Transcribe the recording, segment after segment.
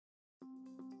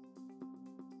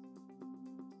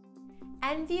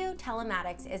EnVue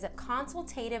Telematics is a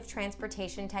consultative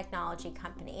transportation technology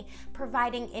company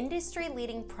providing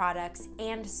industry-leading products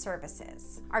and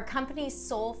services. Our company's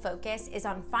sole focus is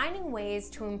on finding ways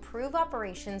to improve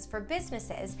operations for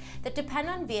businesses that depend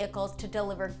on vehicles to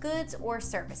deliver goods or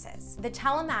services. The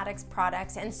telematics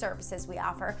products and services we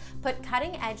offer put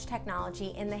cutting-edge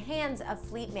technology in the hands of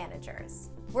fleet managers.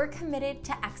 We're committed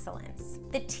to excellence.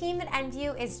 The team at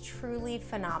EnVue is truly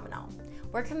phenomenal.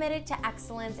 We're committed to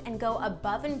excellence and go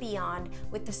above and beyond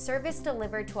with the service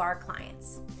delivered to our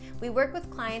clients. We work with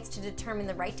clients to determine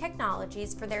the right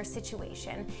technologies for their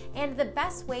situation and the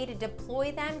best way to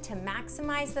deploy them to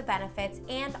maximize the benefits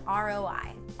and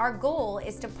ROI. Our goal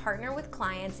is to partner with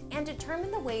clients and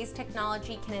determine the ways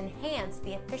technology can enhance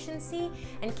the efficiency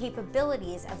and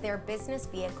capabilities of their business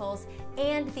vehicles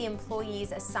and the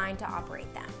employees assigned to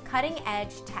operate them.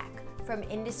 Cutting-edge tech from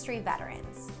industry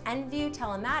veterans. EnVue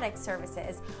Telematics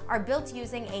services are built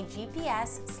using a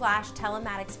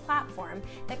GPS/telematics platform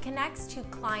that connects to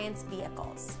clients'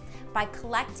 vehicles. By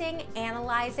collecting,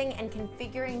 analyzing, and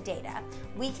configuring data,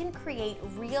 we can create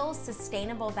real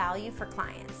sustainable value for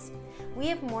clients. We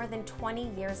have more than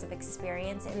 20 years of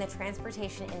experience in the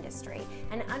transportation industry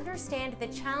and understand the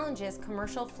challenges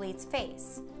commercial fleets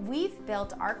face. We've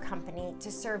built our company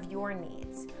to serve your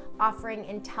needs, offering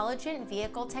intelligent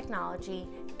vehicle technology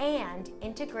and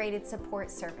integrated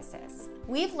support services.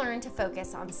 We've learned to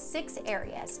focus on 6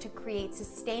 areas to create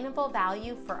sustainable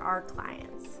value for our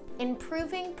clients.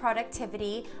 Improving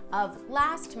productivity of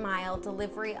last-mile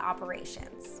delivery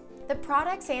operations. The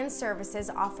products and services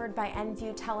offered by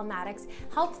EnVue Telematics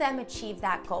help them achieve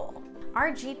that goal.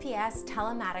 Our GPS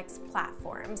telematics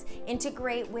platforms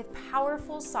integrate with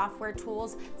powerful software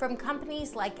tools from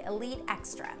companies like Elite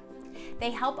Extra.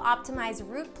 They help optimize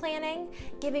route planning,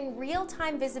 giving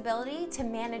real-time visibility to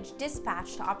manage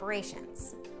dispatched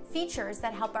operations. Features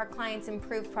that help our clients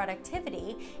improve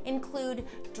productivity include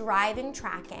driving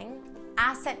tracking,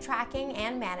 asset tracking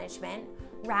and management,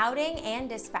 routing and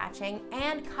dispatching,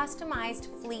 and customized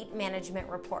fleet management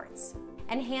reports.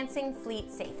 Enhancing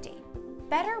fleet safety.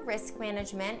 Better risk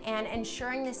management and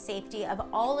ensuring the safety of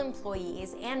all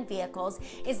employees and vehicles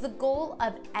is the goal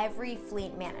of every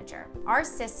fleet manager. Our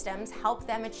systems help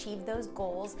them achieve those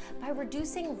goals by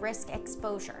reducing risk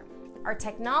exposure. Our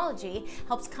technology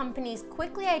helps companies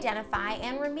quickly identify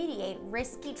and remediate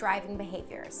risky driving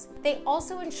behaviors. They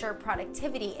also ensure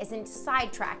productivity isn't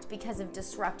sidetracked because of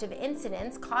disruptive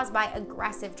incidents caused by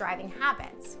aggressive driving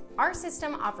habits. Our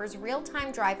system offers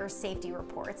real-time driver safety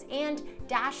reports and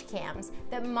dash cams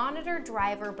that monitor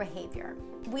driver behavior.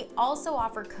 We also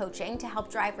offer coaching to help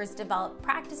drivers develop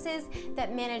practices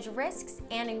that manage risks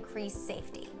and increase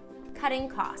safety. Cutting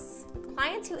costs.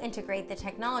 Clients who integrate the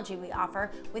technology we offer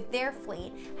with their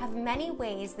fleet have many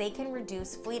ways they can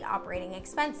reduce fleet operating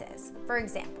expenses. For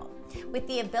example, with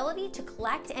the ability to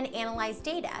collect and analyze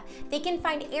data, they can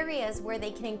find areas where they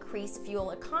can increase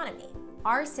fuel economy.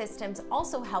 Our systems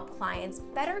also help clients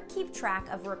better keep track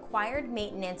of required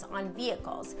maintenance on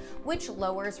vehicles, which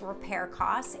lowers repair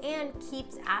costs and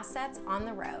keeps assets on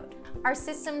the road. Our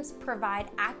systems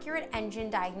provide accurate engine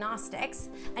diagnostics,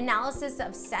 analysis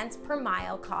of cents per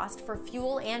mile cost for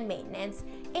fuel and maintenance,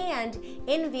 and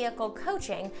in-vehicle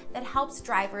coaching that helps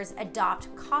drivers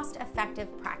adopt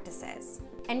cost-effective practices.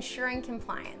 Ensuring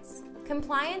compliance.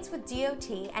 Compliance with DOT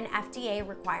and FDA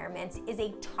requirements is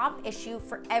a top issue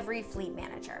for every fleet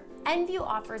manager. EnVue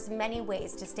offers many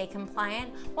ways to stay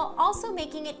compliant while also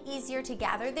making it easier to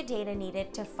gather the data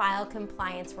needed to file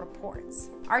compliance reports.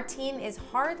 Our team is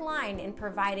hard-lined in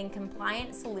providing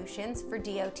compliant solutions for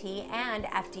DOT and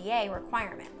FDA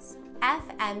requirements.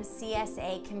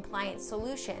 FMCSA compliant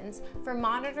solutions for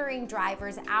monitoring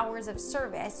drivers' hours of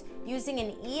service using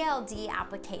an ELD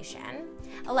application,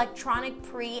 electronic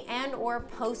pre- and/or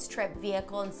post-trip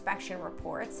vehicle inspection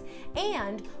reports,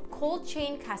 and cold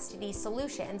chain custody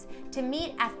solutions to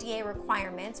meet FDA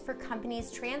requirements for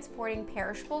companies transporting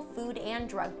perishable food and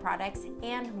drug products,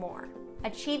 and more.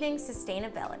 Achieving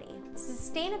sustainability.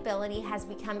 Sustainability has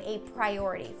become a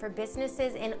priority for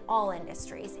businesses in all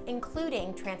industries,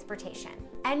 including transportation.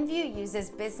 EnVue uses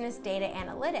business data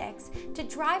analytics to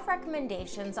drive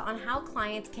recommendations on how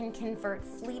clients can convert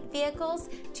fleet vehicles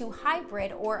to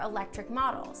hybrid or electric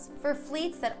models. For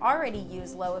fleets that already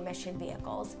use low-emission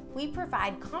vehicles, we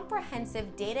provide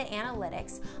comprehensive data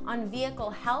analytics on vehicle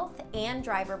health and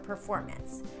driver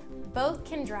performance. Both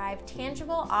can drive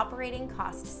tangible operating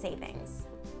cost savings.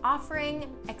 Offering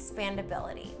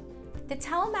expandability. The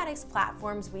telematics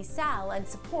platforms we sell and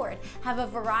support have a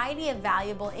variety of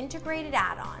valuable integrated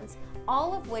add-ons,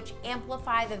 all of which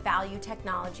amplify the value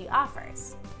technology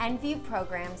offers. EnVue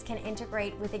programs can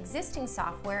integrate with existing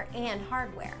software and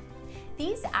hardware.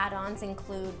 These add-ons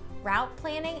include route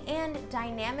planning and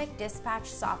dynamic dispatch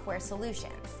software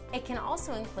solutions. It can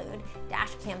also include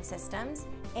dashcam systems,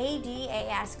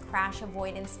 ADAS crash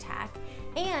avoidance tech,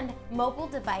 and mobile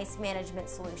device management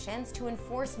solutions to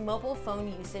enforce mobile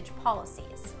phone usage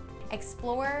policies.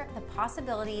 Explore the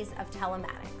possibilities of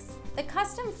telematics. The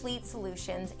custom fleet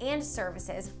solutions and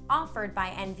services offered by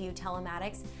EnVue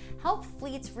Telematics help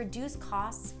fleets reduce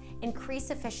costs, increase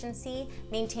efficiency,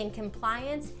 maintain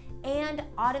compliance, and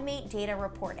automate data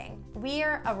reporting.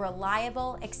 We're a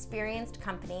reliable, experienced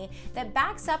company that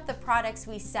backs up the products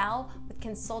we sell with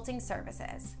consulting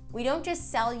services. We don't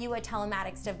just sell you a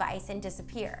telematics device and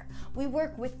disappear. We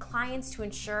work with clients to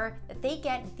ensure that they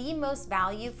get the most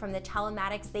value from the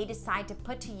telematics they decide to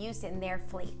put to use in their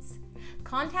fleets.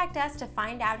 Contact us to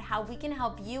find out how we can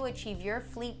help you achieve your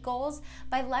fleet goals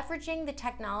by leveraging the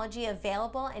technology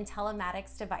available in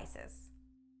telematics devices.